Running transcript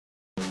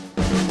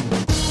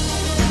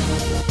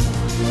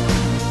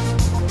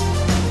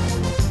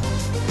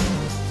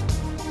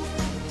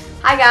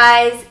Hi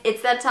guys,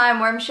 it's that time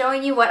where I'm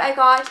showing you what I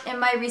got in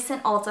my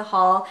recent Ulta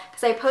haul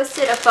because I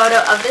posted a photo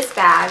of this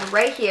bag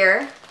right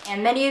here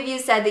and many of you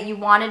said that you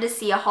wanted to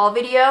see a haul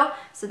video,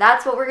 so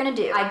that's what we're gonna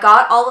do. I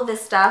got all of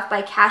this stuff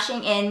by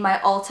cashing in my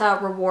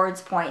Ulta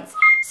rewards points.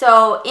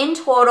 So in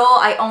total,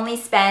 I only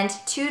spent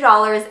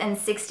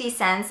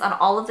 $2.60 on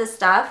all of this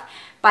stuff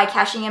by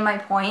cashing in my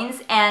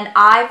points, and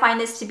I find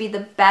this to be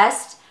the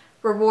best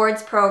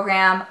rewards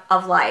program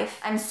of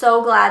life. I'm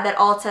so glad that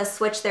Ulta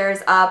switched theirs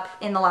up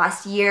in the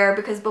last year,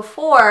 because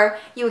before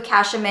you would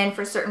cash them in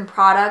for certain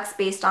products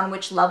based on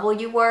which level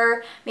you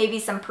were, maybe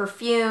some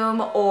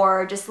perfume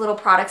or just little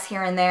products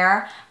here and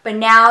there, but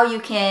now you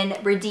can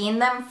redeem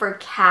them for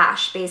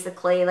cash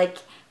basically, like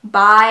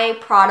buy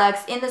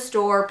products in the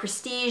store,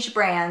 prestige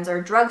brands or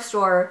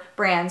drugstore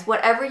brands,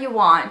 whatever you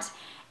want,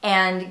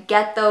 and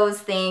get those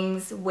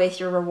things with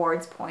your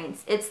rewards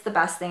points. It's the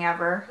best thing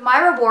ever. My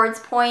rewards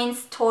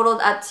points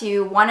totaled up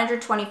to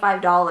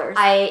 $125.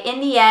 I,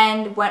 in the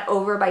end, went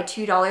over by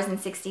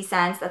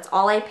 $2.60. That's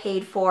all I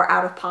paid for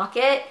out of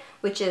pocket,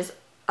 which is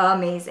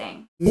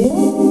amazing.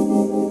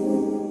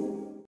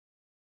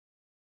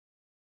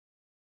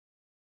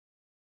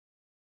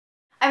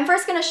 I'm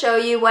first going to show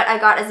you what I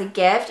got as a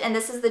gift, and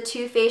this is the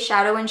Too Faced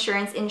Shadow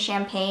Insurance in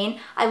Champagne.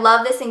 I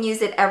love this and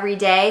use it every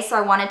day, so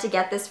I wanted to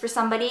get this for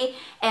somebody,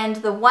 and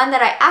the one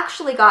that I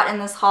actually got in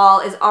this haul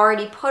is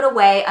already put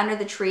away under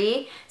the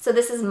tree, so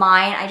this is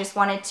mine. I just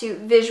wanted to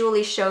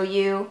visually show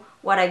you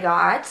what I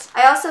got.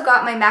 I also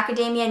got my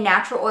Macadamia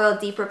Natural Oil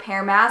Deep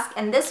Repair Mask,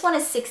 and this one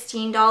is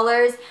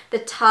 $16. The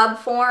tub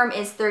form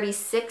is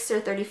 $36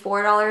 or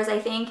 $34, I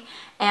think,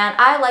 and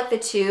I like the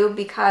tube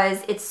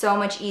because it's so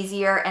much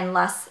easier and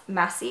less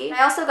messy.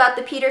 I also got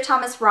the Peter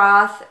Thomas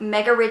Roth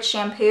Mega Rich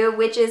Shampoo,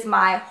 which is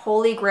my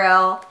holy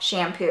grail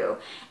shampoo,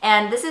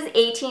 and this is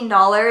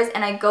 $18,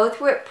 and I go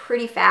through it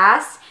pretty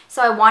fast,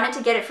 so I wanted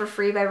to get it for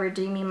free by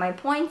redeeming my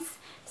points.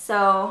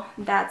 So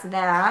that's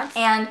that.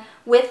 And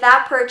with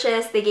that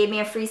purchase, they gave me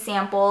a free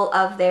sample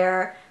of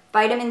their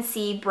Vitamin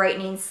C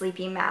Brightening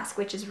Sleeping Mask,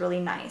 which is really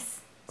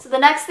nice. So the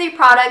next three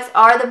products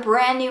are the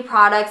brand new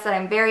products that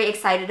I'm very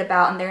excited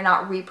about, and they're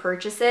not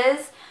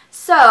repurchases.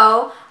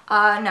 So, no,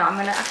 I'm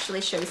gonna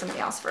actually show you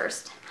something else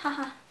first.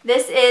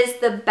 This is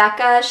the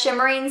Becca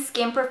Shimmering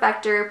Skin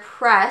Perfector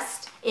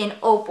Pressed in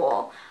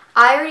Opal.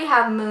 I already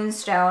have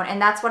Moonstone,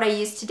 and that's what I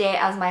used today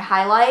as my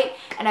highlight,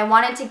 and I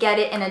wanted to get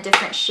it in a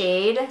different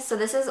shade. So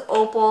this is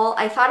Opal.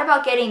 I thought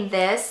about getting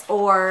this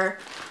or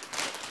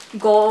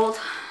gold,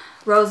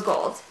 rose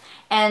gold,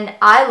 and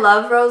I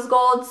love rose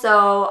gold,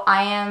 so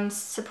I am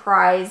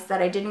surprised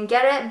that I didn't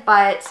get it,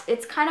 but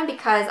it's kind of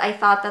because I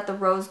thought that the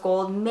rose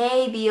gold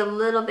may be a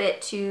little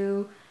bit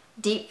too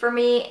deep for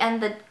me,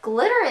 and the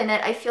glitter in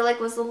it I feel like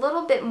was a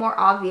little bit more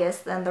obvious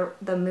than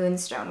the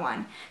Moonstone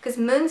one, because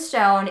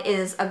Moonstone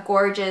is a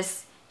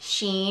gorgeous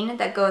sheen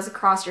that goes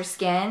across your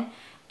skin,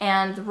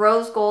 and the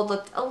rose gold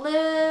looked a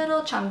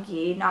little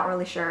chunky, not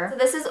really sure. So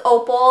this is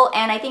Opal,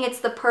 and I think it's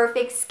the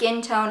perfect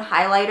skin tone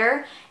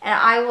highlighter, and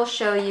I will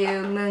show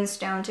you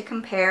Moonstone to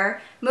compare.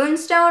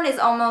 Moonstone is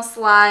almost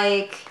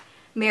like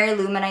Mary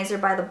Luminizer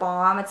by The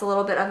Balm. It's a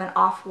little bit of an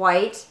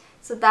off-white.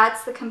 So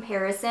that's the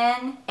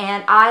comparison,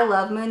 and I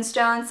love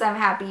Moonstone, so I'm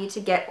happy to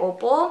get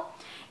Opal,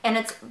 and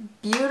it's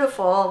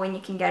beautiful when you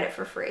can get it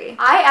for free.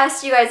 I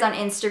asked you guys on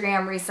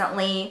Instagram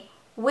recently,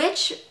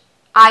 which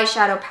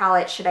eyeshadow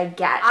palette should I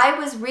get? I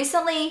was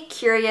recently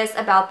curious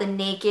about the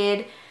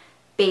Naked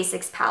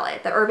Basics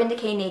palette, the Urban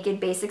Decay Naked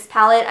Basics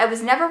palette. I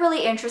was never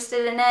really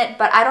interested in it,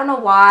 but I don't know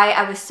why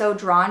I was so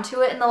drawn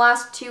to it in the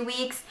last 2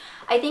 weeks.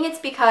 I think it's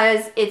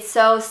because it's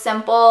so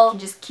simple. I can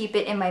just keep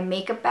it in my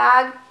makeup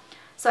bag.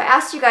 So I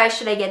asked you guys,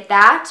 should I get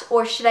that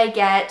or should I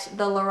get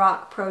the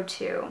LORAC Pro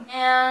 2?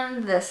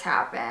 And this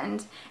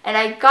happened. And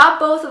I got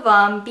both of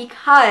them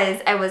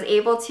because I was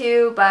able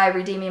to by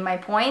redeeming my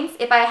points.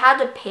 If I had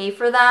to pay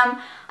for them,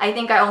 I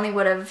think I only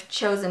would have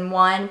chosen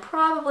one,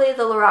 probably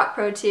the LORAC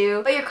Pro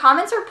 2. But your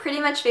comments were pretty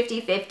much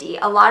 50-50.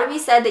 A lot of you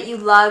said that you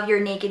love your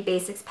Naked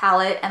Basics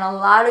palette, and a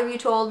lot of you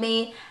told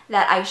me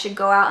that I should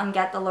go out and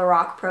get the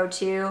LORAC Pro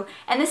 2.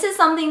 And this is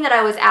something that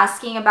I was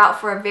asking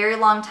about for a very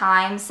long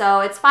time,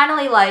 so it's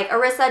finally like,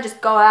 Arissa, just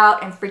go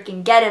out and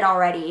freaking get it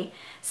already.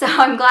 So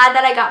I'm glad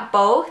that I got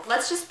both.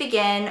 Let's just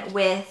begin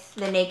with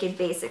the Naked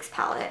Basics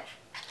palette.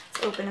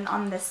 Let's open it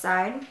on this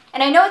side.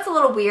 And I know it's a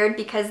little weird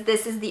because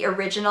this is the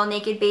original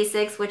Naked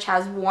Basics, which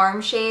has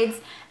warm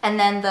shades, and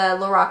then the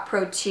LORAC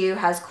Pro 2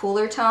 has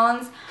cooler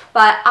tones.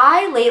 But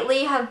I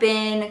lately have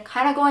been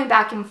kind of going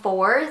back and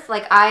forth.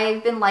 Like,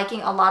 I've been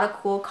liking a lot of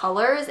cool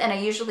colors, and I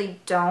usually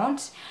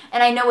don't.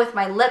 And I know with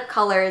my lip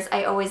colors,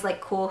 I always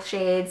like cool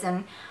shades,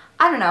 and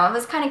I don't know, I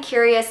was kind of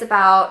curious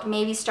about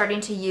maybe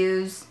starting to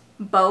use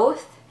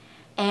both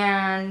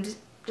and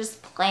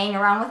just playing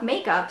around with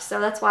makeup, so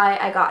that's why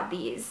I got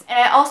these. And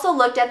I also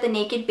looked at the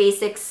Naked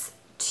Basics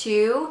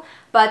 2,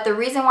 but the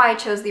reason why I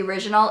chose the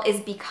original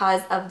is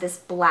because of this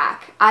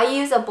black. I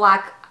use a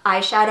black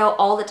eyeshadow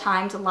all the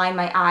time to line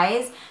my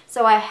eyes,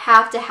 so I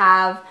have to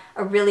have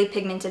a really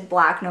pigmented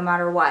black no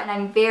matter what. And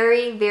I'm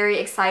very, very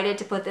excited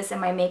to put this in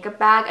my makeup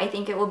bag. I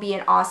think it will be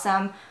an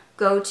awesome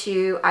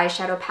go-to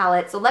eyeshadow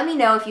palette. So let me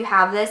know if you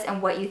have this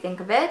and what you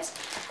think of it.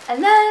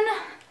 And then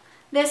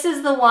this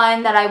is the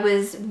one that I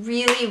was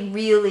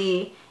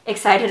really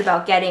excited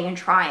about getting and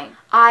trying.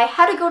 I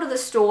had to go to the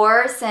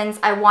store since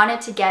I wanted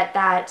to get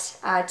that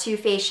Too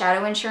Faced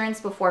shadow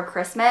insurance before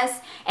Christmas,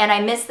 and I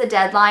missed the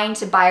deadline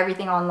to buy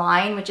everything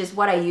online, which is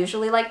what I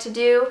usually like to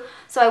do.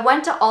 So I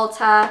went to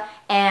Ulta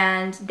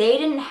and they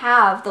didn't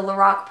have the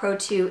LORAC Pro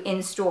 2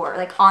 in store,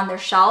 like on their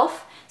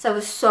shelf. So I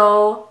was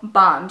so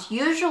bummed.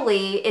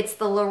 Usually it's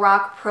the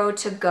LORAC Pro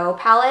To Go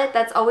palette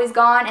that's always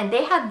gone, and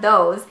they had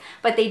those,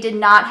 but they did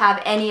not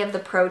have any of the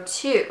Pro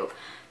 2.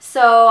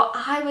 So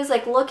I was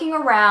like looking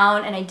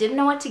around and I didn't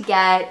know what to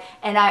get,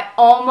 and I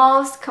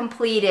almost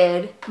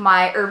completed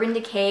my Urban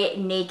Decay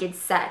Naked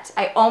set.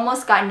 I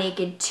almost got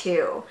Naked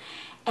 2.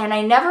 And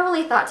I never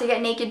really thought to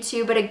get Naked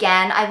 2, but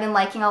again, I've been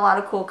liking a lot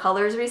of cool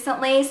colors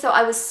recently, so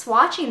I was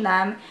swatching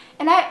them,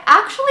 and I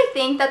actually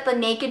think that the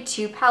Naked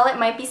 2 palette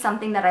might be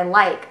something that I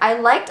like. I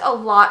liked a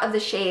lot of the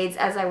shades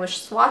as I was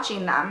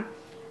swatching them.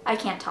 I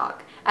can't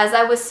talk. As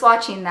I was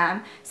swatching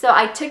them. So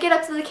I took it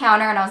up to the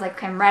counter and I was like,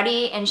 okay, I'm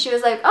ready. And she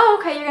was like, oh,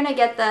 okay, you're gonna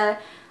get the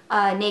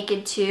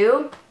Naked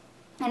 2.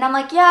 And I'm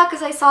like, yeah,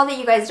 because I saw that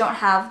you guys don't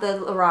have the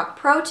LORAC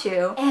Pro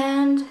 2.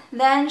 And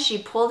then she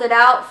pulled it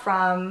out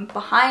from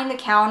behind the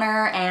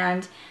counter,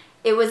 and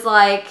it was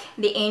like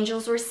the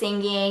angels were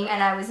singing,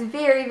 and I was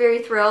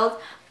very thrilled.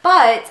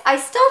 But I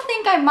still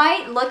think I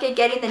might look at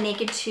getting the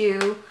Naked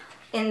 2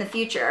 in the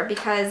future,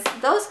 because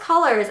those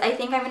colors I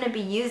think I'm going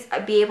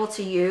to be able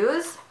to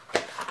use.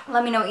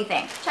 Let me know what you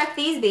think. Check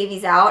these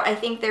babies out. I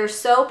think they're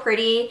so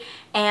pretty,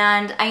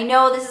 and I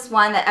know this is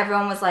one that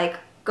everyone was like,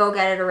 go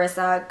get it,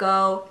 Arissa,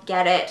 go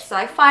get it. So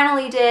I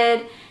finally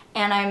did,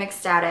 and I'm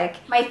ecstatic.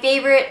 My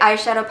favorite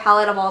eyeshadow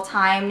palette of all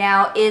time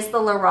now is the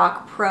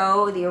LORAC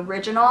Pro, the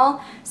original.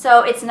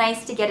 So it's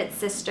nice to get its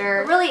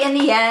sister. Really, in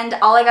the end,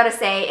 all I gotta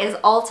say is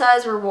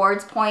Ulta's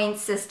rewards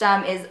points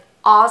system is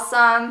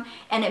awesome,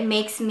 and it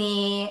makes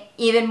me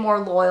even more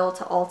loyal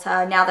to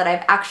Ulta now that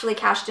I've actually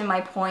cashed in my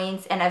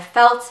points and I've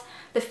felt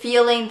the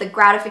feeling, the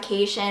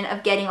gratification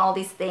of getting all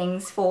these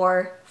things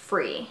for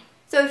free.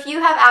 So if you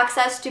have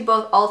access to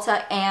both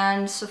Ulta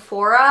and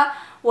Sephora,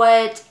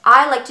 what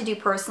I like to do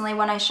personally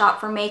when I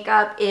shop for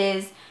makeup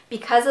is,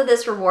 because of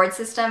this reward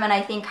system and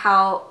I think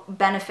how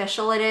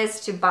beneficial it is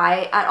to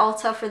buy at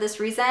Ulta for this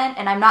reason,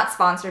 and I'm not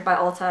sponsored by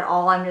Ulta at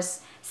all, I'm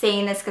just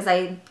saying this because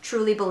I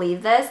truly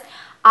believe this,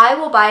 I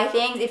will buy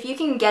things. If you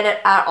can get it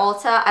at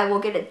Ulta, I will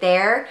get it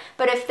there.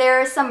 But if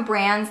there are some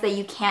brands that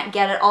you can't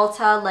get at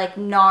Ulta, like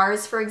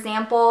NARS for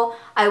example,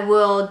 I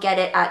will get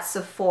it at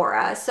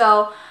Sephora.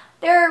 So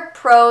there are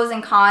pros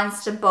and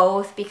cons to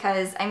both,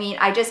 because I mean,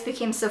 I just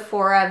became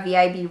Sephora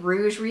VIB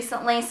Rouge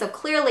recently, so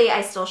clearly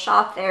I still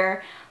shop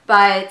there,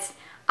 but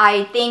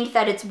I think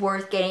that it's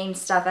worth getting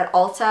stuff at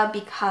Ulta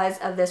because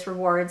of this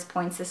rewards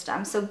point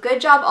system. So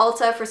good job,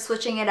 Ulta, for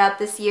switching it up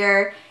this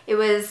year. It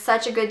was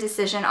such a good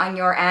decision on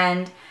your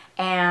end,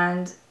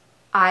 and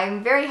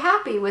I'm very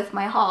happy with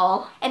my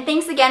haul. And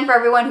thanks again for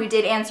everyone who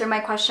did answer my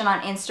question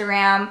on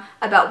Instagram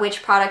about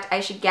which product I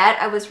should get.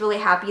 I was really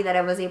happy that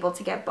I was able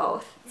to get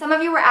both. Some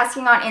of you were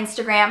asking on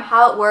Instagram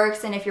how it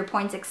works and if your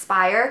points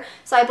expire.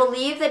 So I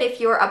believe that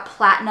if you're a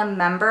platinum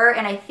member,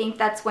 and I think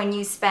that's when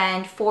you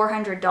spend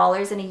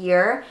 $400 in a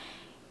year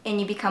and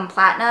you become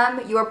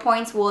platinum, your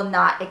points will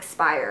not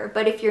expire.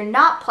 But if you're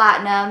not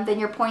platinum, then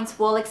your points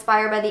will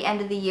expire by the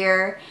end of the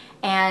year,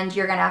 and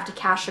you're gonna have to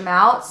cash them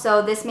out.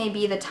 So this may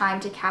be the time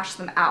to cash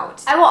them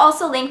out. I will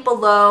also link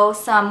below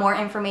some more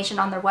information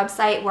on their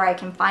website where I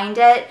can find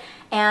it.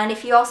 And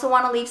if you also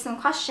want to leave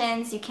some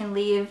questions, you can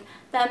leave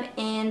them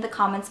in the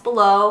comments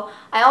below.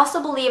 I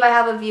also believe I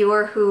have a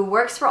viewer who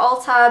works for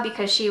Ulta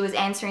because she was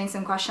answering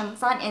some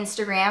questions on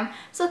Instagram.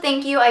 So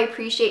thank you, I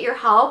appreciate your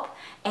help.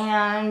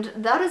 And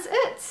that is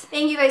it.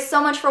 Thank you guys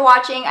so much for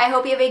watching. I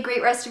hope you have a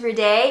great rest of your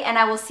day, and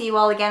I will see you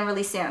all again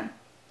really soon.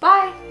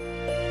 Bye!